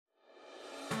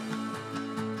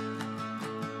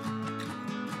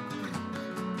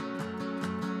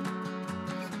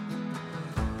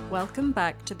Welcome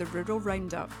back to the Rural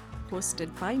Roundup,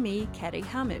 hosted by me, Kerry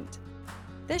Hammond.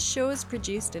 This show is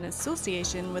produced in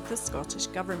association with the Scottish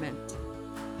Government.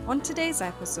 On today's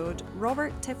episode,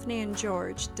 Robert, Tiffany and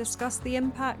George discuss the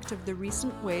impact of the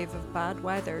recent wave of bad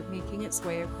weather making its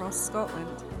way across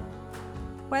Scotland.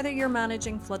 Whether you're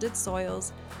managing flooded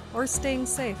soils or staying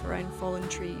safe around fallen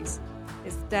trees,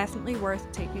 it's definitely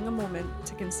worth taking a moment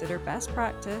to consider best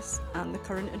practice and the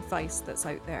current advice that's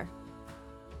out there.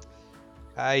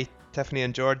 Hi, Tiffany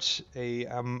and George.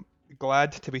 I'm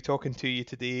glad to be talking to you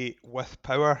today with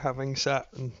power, having sat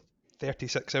in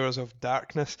 36 hours of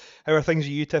darkness. How are things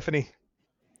with you, Tiffany?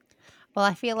 Well,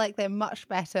 I feel like they're much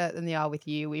better than they are with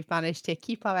you. We've managed to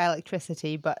keep our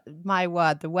electricity, but my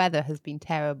word, the weather has been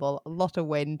terrible. A lot of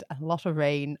wind, a lot of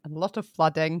rain, a lot of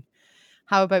flooding.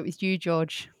 How about with you,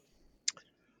 George?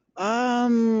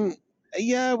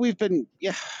 Yeah, we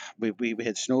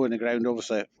had snow on the ground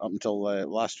obviously up until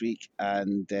last week,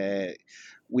 and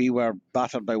we were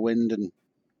battered by wind and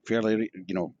fairly,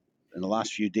 in the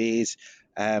last few days.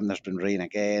 There's been rain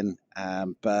again,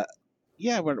 but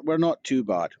yeah, we're not too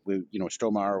bad.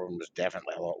 Storm Arwen was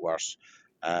definitely a lot worse.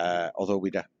 Although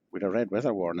we'd a red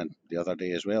weather warning the other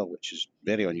day as well, which is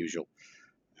very unusual.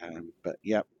 But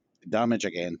yeah, damage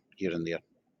again here and there.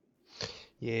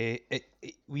 Yeah,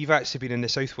 we've actually been in the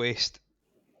southwest.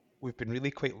 We've been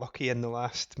really quite lucky in the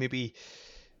last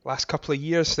couple of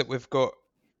years that we've got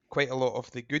quite a lot of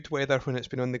the good weather when it's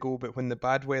been on the go, but when the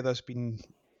bad weather's been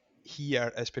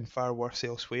here, it's been far worse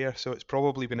elsewhere. So it's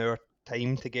probably been our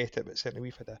time to get it, but certainly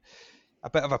we've had a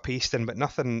bit of a pasting, but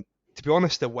nothing. To be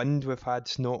honest, the wind we've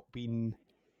had's not been.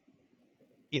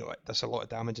 There's a lot of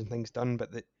damage and things done,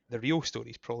 but the real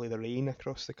story is probably the rain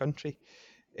across the country.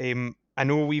 I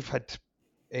know we've had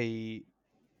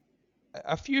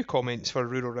a few comments for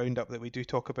Rural Roundup that we do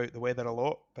talk about the weather a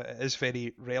lot, but it is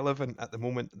very relevant at the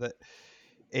moment that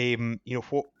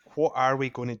what are we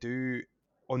going to do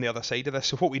on the other side of this?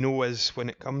 So what we know is when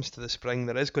it comes to the spring,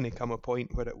 there is going to come a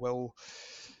point where the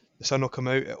sun will come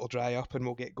out, it will dry up, and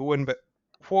we'll get going. But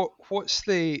so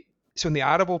in the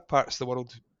arable parts of the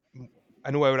world,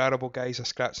 I know our arable guys are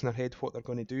scratching their head what they're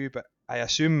going to do, but I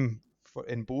assume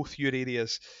in both your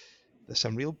areas, there's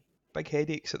some real big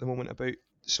headaches at the moment about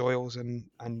soils and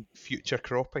future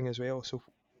cropping as well. So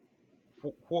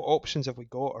what options have we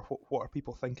got, or what are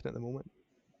people thinking at the moment?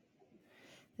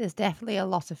 There's definitely a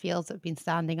lot of fields that have been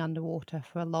standing underwater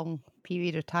for a long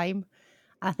period of time.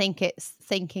 I think it's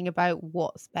thinking about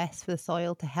what's best for the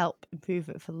soil to help improve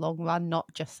it for the long run,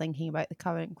 not just thinking about the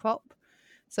current crop.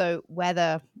 So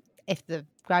if the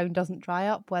ground doesn't dry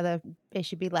up, whether it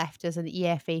should be left as an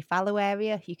EFA fallow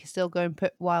area, you can still go and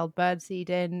put wild birdseed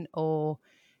in, or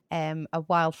a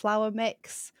wildflower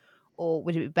mix, or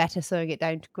would it be better sowing it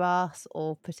down to grass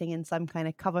or putting in some kind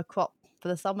of cover crop for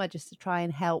the summer just to try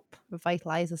and help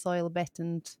revitalize the soil a bit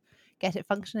and get it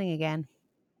functioning again?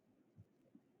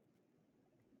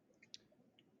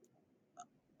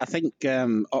 I think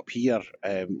up here,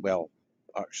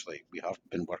 actually, we have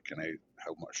been working out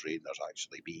how much rain there's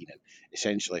actually been, and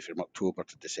essentially from October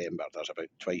to December, there's about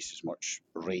twice as much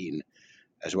rain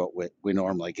as what we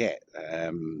normally get.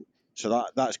 So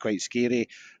that's quite scary.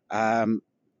 An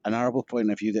arable point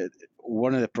of view, that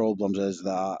one of the problems is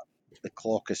that the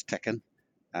clock is ticking.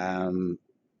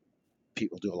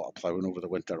 People do a lot of ploughing over the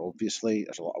winter, obviously.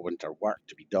 There's a lot of winter work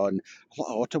to be done. A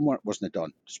lot of autumn work wasn't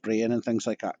done, spraying and things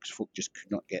like that, because folk just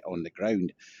could not get on the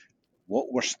ground.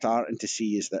 What we're starting to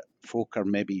see is that folk are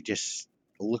maybe just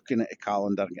looking at the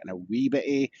calendar and getting a wee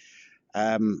bit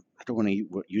I don't want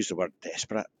to use the word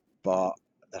desperate, but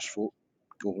there's folk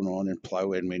going on and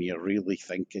ploughing when you're really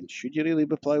thinking, should you really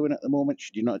be ploughing at the moment?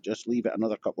 Should you not just leave it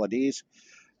another couple of days?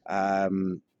 Are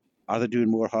they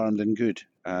doing more harm than good?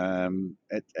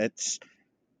 It's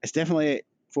definitely,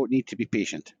 folk need to be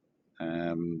patient.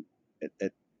 And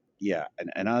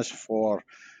as for,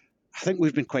 I think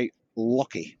we've been quite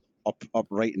lucky up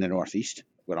right in the northeast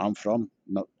where I'm from,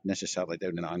 not necessarily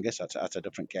down in Angus. That's a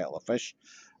different kettle of fish.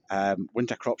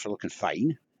 Winter crops are looking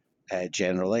fine.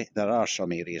 Generally, there are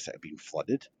some areas that have been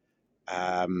flooded.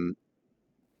 A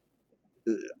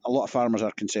lot of farmers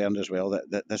are concerned as well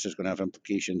that this is going to have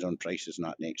implications on prices and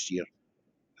that next year.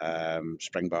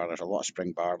 Spring barley, there's a lot of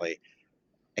spring barley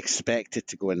expected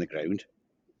to go in the ground,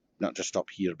 not just up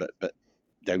here, but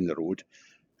down the road.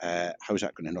 How's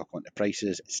that going to knock on to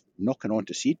prices? It's knocking on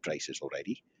to seed prices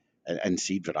already, and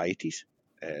seed varieties,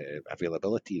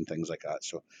 availability and things like that.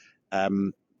 So,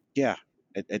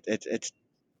 it's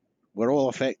we're all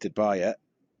affected by it,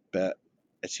 but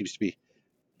it seems to be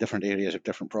different areas of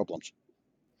different problems.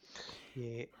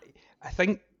 Yeah, I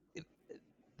think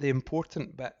the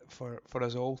important bit for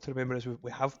us all to remember is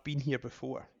we have been here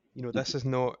before. This is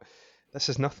not this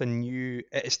is nothing new.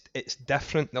 It's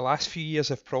different. The last few years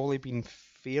have probably been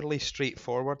fairly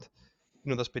straightforward.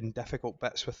 There's been difficult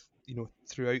bits with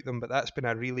throughout them, but that's been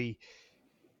a really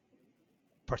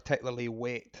particularly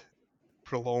wet,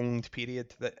 prolonged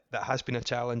period that has been a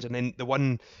challenge. And then the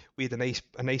one we had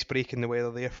a nice break in the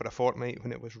weather there for a fortnight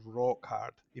when it was rock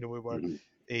hard. We were Mm-hmm.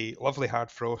 a lovely hard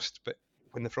frost, but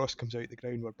when the frost comes out the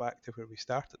ground, we're back to where we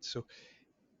started. So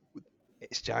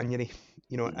it's January,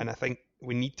 Mm-hmm. and I think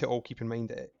we need to all keep in mind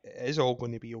that it is all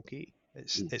going to be okay.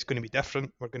 It's going to be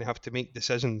different. We're going to have to make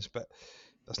decisions, but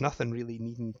there's nothing really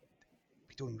needing.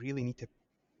 We don't really need to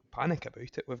panic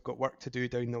about it. We've got work to do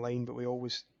down the line, but we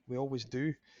always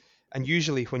do. And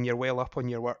usually, when you're well up on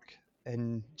your work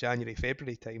in January,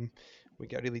 February time, we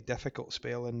get a really difficult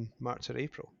spell in March or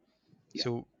April. Yeah.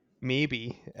 So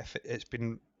maybe if it's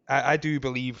been, I do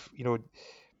believe,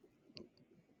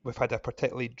 we've had a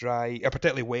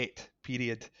particularly wet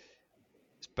period.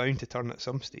 It's bound to turn at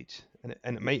some stage, and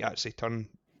it might actually turn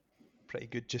pretty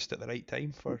good just at the right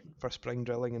time for spring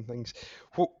drilling and things.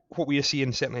 What we are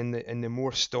seeing certainly in the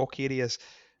more stock areas,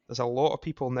 there's a lot of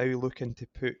people now looking to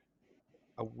put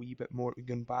a wee bit more,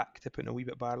 going back to putting a wee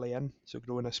bit barley in, so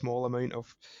growing a small amount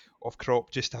of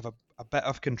crop just to have a bit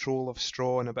of control of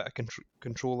straw and a bit of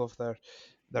control of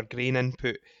their grain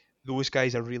input. Those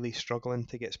guys are really struggling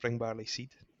to get spring barley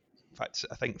seed. In fact,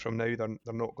 I think from now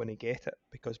they're not going to get it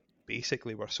because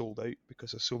basically we're sold out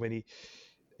because there's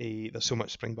so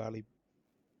much spring barley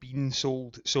being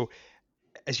sold. So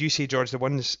as you say, George, the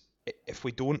ones, if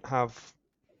we don't have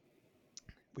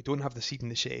the seed in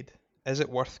the shed, is it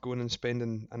worth going and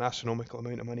spending an astronomical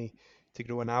amount of money to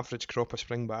grow an average crop of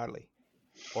spring barley?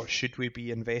 Or should we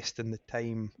be investing the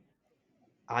time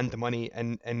and the money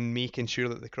in making sure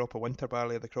that the crop of winter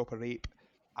barley or the crop of rape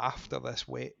after this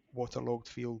wet, waterlogged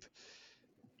field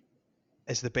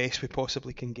is the best we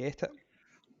possibly can get it?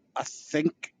 I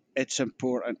think it's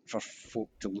important for folk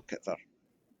to look at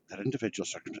their individual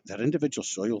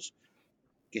soils.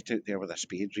 Get out there with a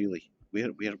spade, really.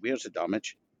 Where's the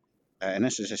damage? And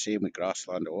this is the same with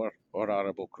grassland or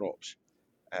arable crops.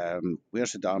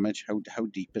 Where's the damage? How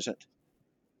deep is it?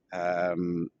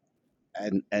 And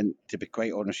to be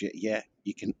quite honest, yeah,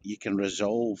 you can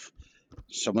resolve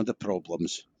some of the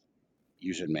problems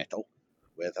using metal,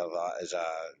 whether that is a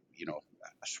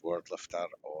sword lifter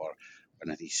or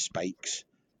one of these spikes,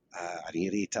 an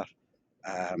aerator.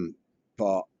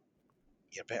 But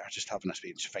you're better just having a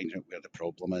spade, finding out where the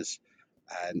problem is,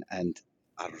 and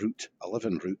a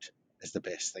living root is the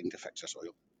best thing to fix a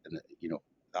soil, and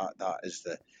that is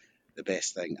the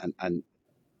best thing, and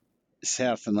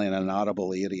certainly in an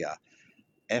arable area,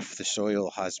 if the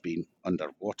soil has been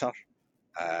underwater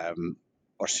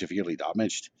or severely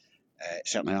damaged,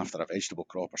 certainly after a vegetable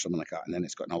crop or something like that, and then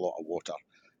it's gotten a lot of water,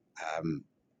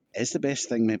 is the best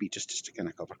thing maybe just to stick in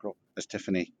a cover crop, as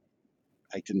Tiffany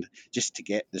heightened, just to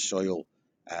get the soil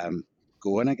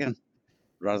going again,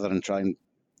 rather than try and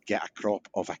get a crop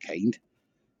of a kind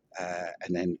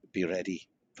and then be ready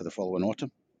for the following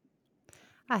autumn.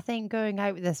 I think going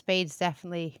out with a spade is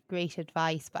definitely great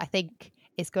advice, but I think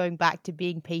it's going back to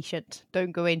being patient.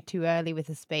 Don't go in too early with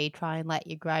a spade. Try and let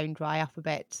your ground dry up a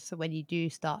bit. So when you do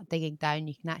start digging down,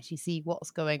 you can actually see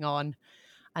what's going on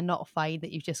and not find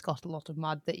that you've just got a lot of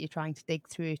mud that you're trying to dig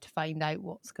through to find out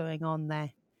what's going on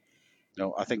there.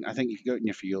 No, I think if you go out in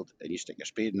your field and you stick your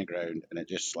spade in the ground and it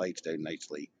just slides down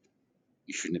nicely,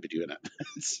 you shouldn't be doing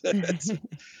it.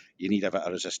 You need a bit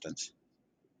of resistance.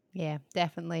 Yeah,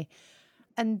 definitely.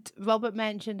 And Robert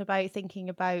mentioned about thinking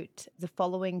about the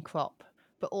following crop,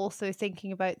 but also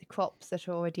thinking about the crops that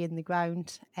are already in the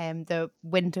ground, the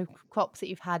winter crops that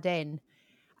you've had in.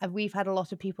 And we've had a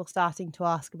lot of people starting to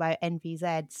ask about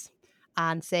NVZs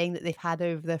and saying that they've had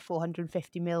over the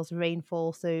 450 mils of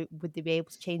rainfall. So would they be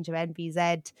able to change their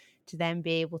NVZ to then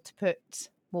be able to put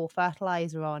more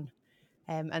fertilizer on?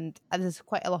 And there's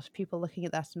quite a lot of people looking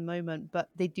at that at the moment, but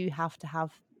they do have to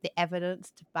have the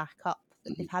evidence to back up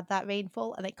that they've had that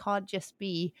rainfall, and it can't just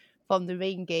be from the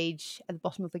rain gauge at the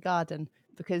bottom of the garden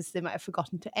because they might have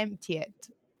forgotten to empty it.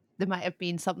 There might have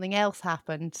been something else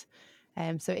happened.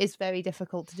 So it is very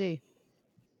difficult to do.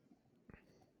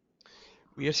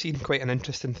 We are seeing quite an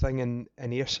interesting thing in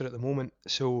Ayrshire at the moment.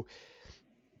 So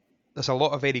there's a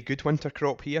lot of very good winter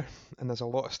crop here, and there's a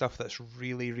lot of stuff that's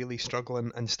really, really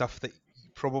struggling, and stuff that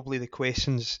probably the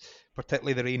questions,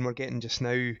 particularly the rain we're getting just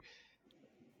now,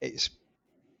 it's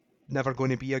never going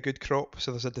to be a good crop.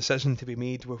 So there's a decision to be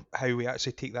made with how we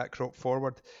actually take that crop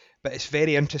forward. But it's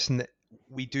very interesting that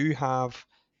we do have.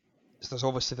 There's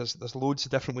obviously there's loads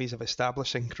of different ways of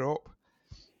establishing crop.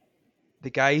 The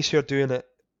guys who are doing it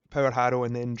power harrow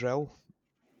and then drill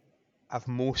have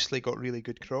mostly got really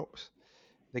good crops.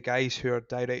 The guys who are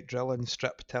direct drilling,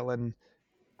 strip tilling,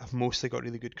 have mostly got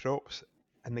really good crops.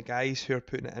 And the guys who are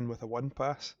putting it in with a one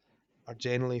pass are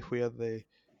generally where the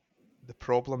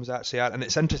problems actually are. And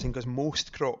it's interesting because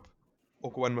most crop will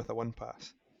go in with a one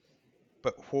pass.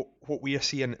 But what we are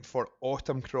seeing for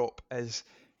autumn crop is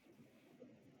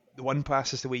the one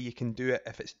pass is the way you can do it.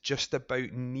 If it's just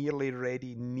about nearly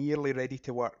ready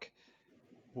to work,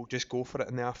 we'll just go for it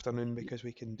in the afternoon because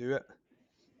we can do it.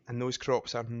 And those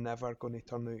crops are never going to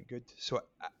turn out good. So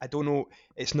I don't know.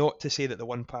 It's not to say that the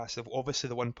one pass, obviously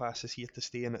the one pass is here to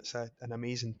stay and it's an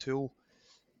amazing tool.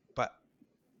 But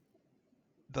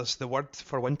there's the word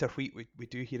for winter wheat. We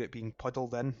do hear it being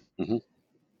puddled in,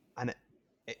 and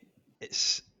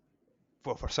it's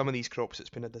well, for some of these crops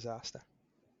it's been a disaster.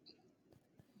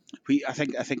 Wheat, I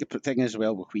think the thing as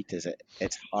well with wheat is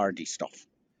it's hardy stuff.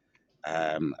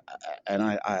 And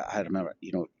I remember,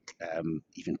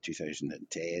 even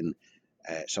 2010,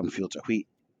 some fields of wheat,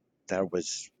 there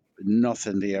was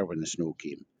nothing there when the snow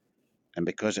came. And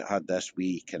because it had this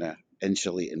wee kind of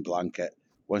insulating blanket,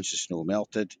 once the snow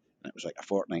melted, and it was like a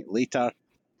fortnight later,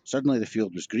 suddenly the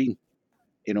field was green.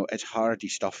 It's hardy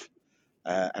stuff.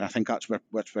 And I think that's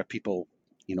where people,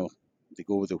 they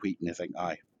go with the wheat and they think,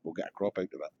 aye, we'll get a crop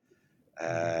out of it.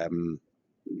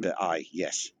 But aye,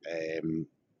 yes.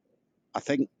 I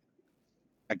think,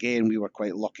 again, we were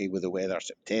quite lucky with the weather.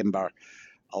 September,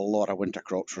 a lot of winter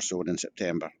crops were sown in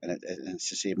September, and it's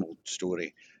the same old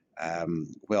story.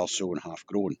 Well sown, half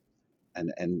grown,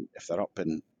 and if they're up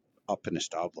and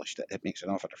established, it makes an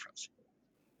awful difference.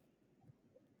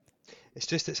 It's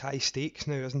just it's high stakes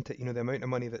now, isn't it? The amount of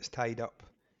money that's tied up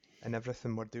in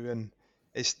everything we're doing.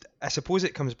 I suppose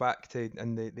it comes back to,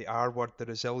 and the R word, the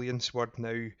resilience word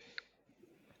now.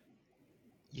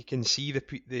 You can see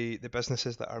the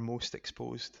businesses that are most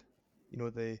exposed.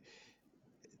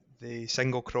 The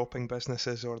single cropping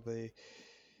businesses, or the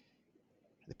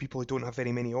people who don't have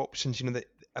very many options.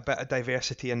 A bit of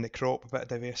diversity in the crop, a bit of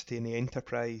diversity in the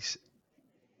enterprise.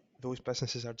 Those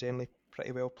businesses are generally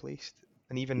pretty well placed,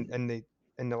 and even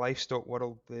in the livestock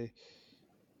world, there's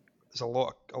a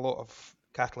lot of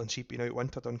cattle and sheep being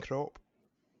outwintered on crop.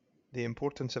 The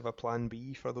importance of a plan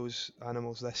B for those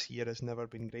animals this year has never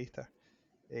been greater.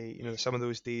 Some of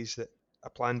those days that a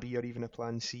plan B or even a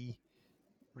plan C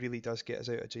really does get us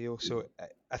out of jail. So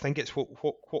I think it's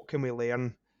what can we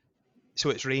learn. So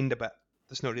it's rained a bit.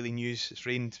 That's not really news. It's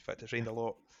rained. In fact, it's rained a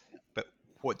lot. But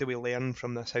what do we learn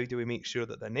from this? How do we make sure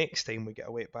that the next time we get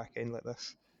a wet back end like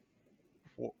this,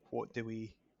 what do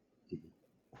we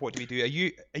do? Are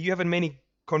you having many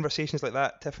conversations like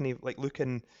that, Tiffany? Like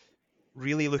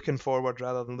really looking forward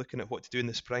rather than looking at what to do in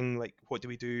the spring? Like, what do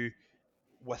we do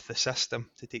with the system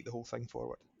to take the whole thing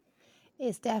forward?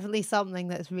 It's definitely something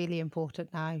that's really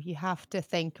important now. You have to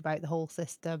think about the whole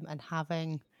system and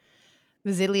having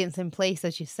resilience in place,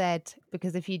 as you said,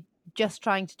 because if you're just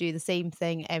trying to do the same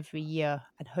thing every year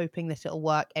and hoping that it'll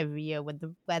work every year when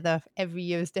the weather every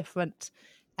year is different,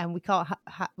 and we can't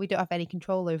we don't have any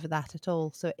control over that at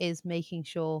all. So it is making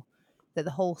sure that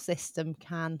the whole system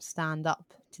can stand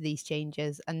up to these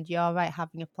changes. And you're right,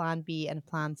 having a plan B and a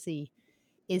plan C.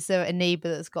 Is there a neighbour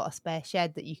that's got a spare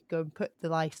shed that you could go and put the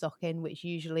livestock in, which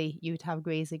usually you would have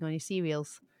grazing on your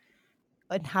cereals?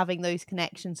 And having those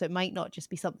connections, so it might not just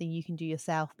be something you can do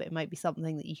yourself, but it might be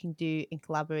something that you can do in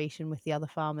collaboration with the other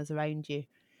farmers around you.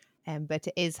 But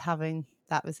it is having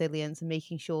that resilience and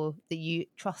making sure that you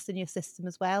trust in your system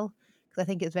as well, because I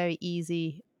think it's very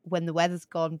easy when the weather's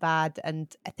gone bad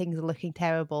and things are looking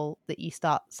terrible that you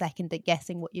start second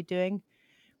guessing what you're doing,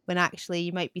 when actually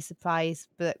you might be surprised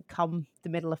that come the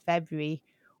middle of February,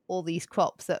 all these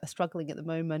crops that are struggling at the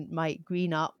moment might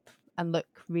green up and look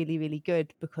really, really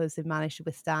good because they've managed to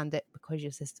withstand it because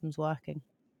your system's working.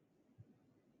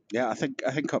 Yeah, I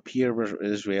think up here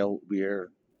as well,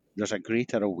 there's a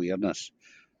greater awareness.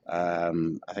 I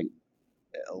think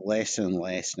less and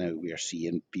less now we are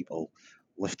seeing people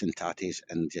lifting tatties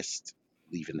and just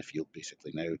leaving the field.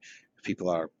 Basically now, people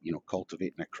are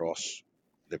cultivating across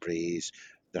the braes.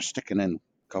 They're sticking in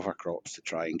cover crops to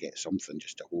try and get something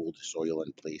just to hold the soil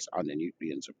in place and the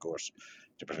nutrients, of course,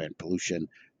 to prevent pollution.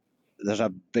 There's a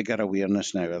bigger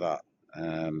awareness now of that,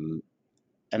 and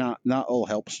that all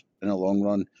helps in the long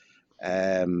run.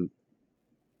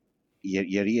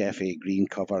 Your EFA green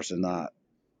covers and that,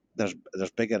 there's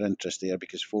bigger interest there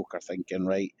because folk are thinking,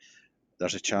 right,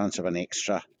 there's a chance of an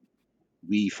extra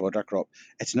wee fodder crop.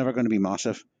 It's never going to be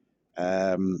massive,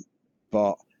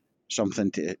 but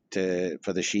something to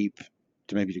for the sheep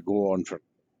to maybe to go on for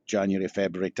January,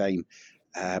 February time.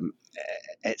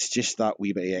 It's just that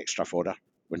wee bit of extra fodder,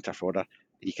 winter fodder.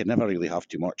 You can never really have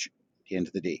too much at the end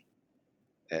of the day.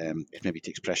 it maybe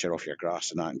takes pressure off your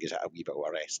grass and that and gives it a wee bit of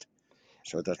a rest.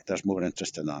 So there's more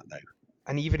interest in that now.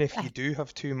 And even if you do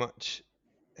have too much,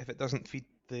 if it doesn't feed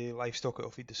the livestock,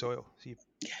 it'll feed the soil. So you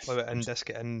plough it in, disc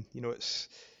it in. You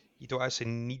don't actually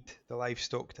need the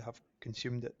livestock to have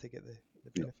consumed it to get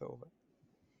the benefit of it.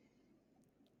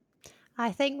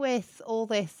 I think with all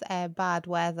this bad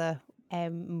weather,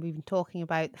 we've been talking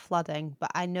about the flooding,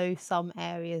 but I know some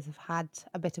areas have had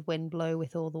a bit of wind blow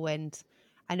with all the wind.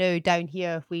 I know down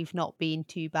here we've not been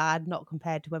too bad, not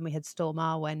compared to when we had Storm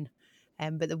Arwen,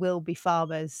 but there will be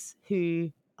farmers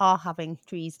who are having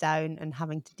trees down and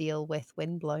having to deal with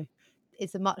wind blow.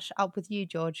 Is there much up with you,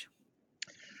 George?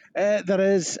 There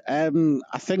is. I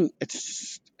think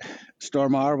it's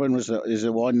Storm Arwen is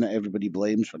the one that everybody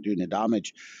blames for doing the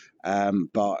damage.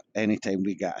 But anytime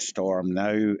we get a storm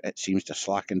now, it seems to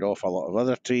slacken off a lot of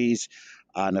other trees.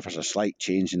 And if there's a slight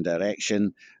change in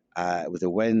direction with the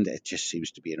wind, it just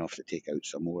seems to be enough to take out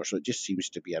some more. So it just seems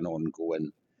to be an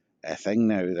ongoing thing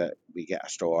now that we get a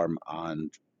storm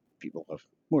and people have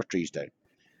more trees down.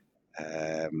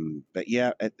 But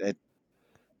yeah,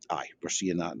 we're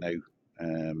seeing that now.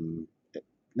 It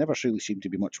never really seemed to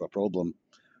be much of a problem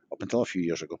up until a few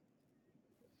years ago.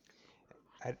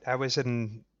 I was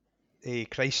in a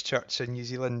Christchurch in New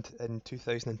Zealand in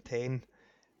 2010,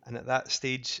 and at that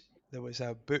stage there was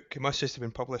a book. It must just have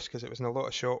been published because it was in a lot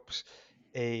of shops,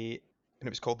 and it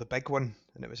was called The Big One,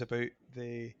 and it was about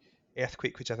the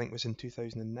earthquake, which I think was in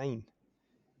 2009,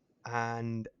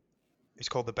 and it's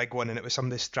called The Big One, and it was some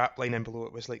of the strap line in below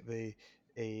it was like the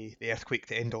earthquake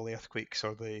to end all the earthquakes,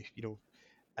 or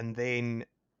and then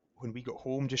when we got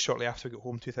home, just shortly after we got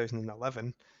home,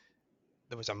 2011,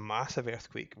 there was a massive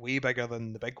earthquake, way bigger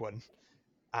than the big one,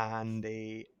 and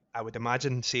I would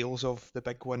imagine sales of the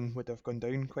big one would have gone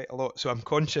down quite a lot. So I'm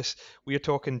conscious we're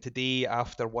talking today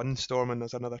after one storm, and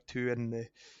there's another two in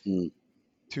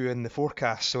the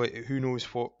forecast. So who knows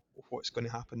what's going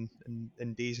to happen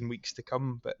in days and weeks to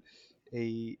come. But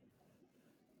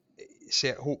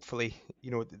hopefully,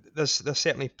 there's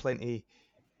certainly plenty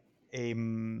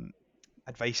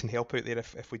advice and help out there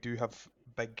if we do have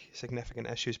big significant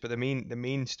issues. But the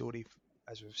main story,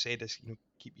 as we've said, is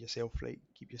keep yourself right,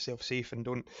 keep yourself safe, and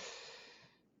don't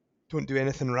do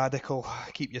anything radical.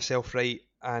 Keep yourself right,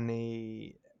 and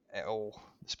the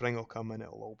spring will come and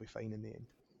it'll all be fine in the end.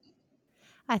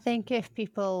 I think if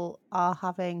people are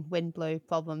having wind blow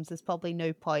problems, there's probably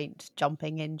no point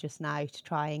jumping in just now to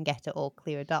try and get it all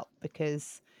cleared up,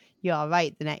 because you are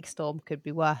right, the next storm could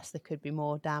be worse, there could be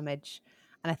more damage.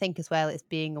 And I think as well, it's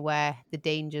being aware the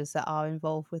dangers that are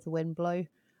involved with the wind blow,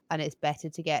 and it's better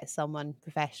to get someone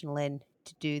professional in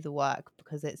to do the work,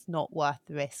 because it's not worth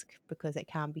the risk, because it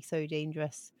can be so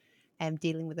dangerous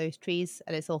dealing with those trees.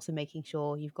 And it's also making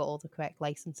sure you've got all the correct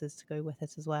licenses to go with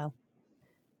it as well.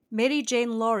 Mary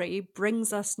Jane Laurie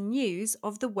brings us news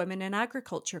of the Women in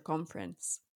Agriculture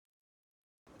Conference.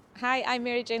 Hi, I'm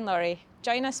Mary Jane Laurie.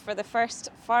 Join us for the first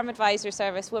Farm Advisory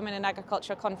Service Women in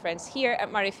Agriculture Conference here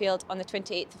at Murrayfield on the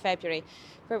 28th of February,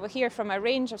 where we'll hear from a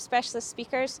range of specialist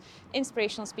speakers,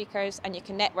 inspirational speakers, and you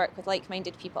can network with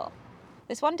like-minded people.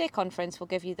 This one-day conference will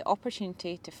give you the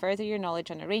opportunity to further your knowledge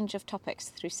on a range of topics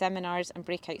through seminars and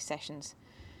breakout sessions.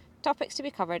 Topics to be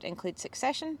covered include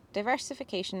succession,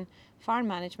 diversification, farm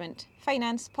management,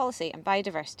 finance, policy and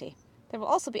biodiversity. There will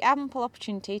also be ample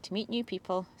opportunity to meet new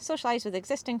people, socialise with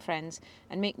existing friends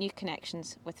and make new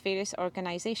connections with various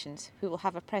organisations who will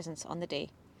have a presence on the day.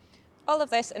 All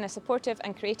of this in a supportive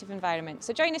and creative environment.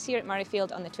 So join us here at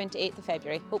Murrayfield on the 28th of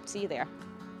February. Hope to see you there.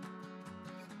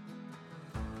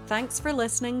 Thanks for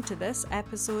listening to this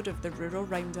episode of the Rural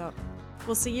Roundup.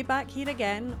 We'll see you back here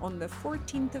again on the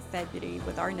 14th of February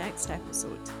with our next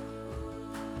episode.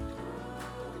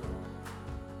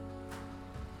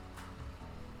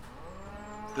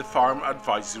 The Farm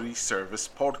Advisory Service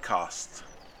Podcast.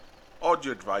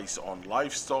 Audio advice on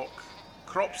livestock,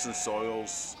 crops and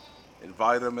soils,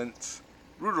 environment,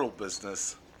 rural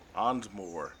business and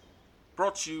more.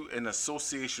 Brought to you in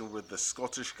association with the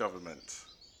Scottish Government.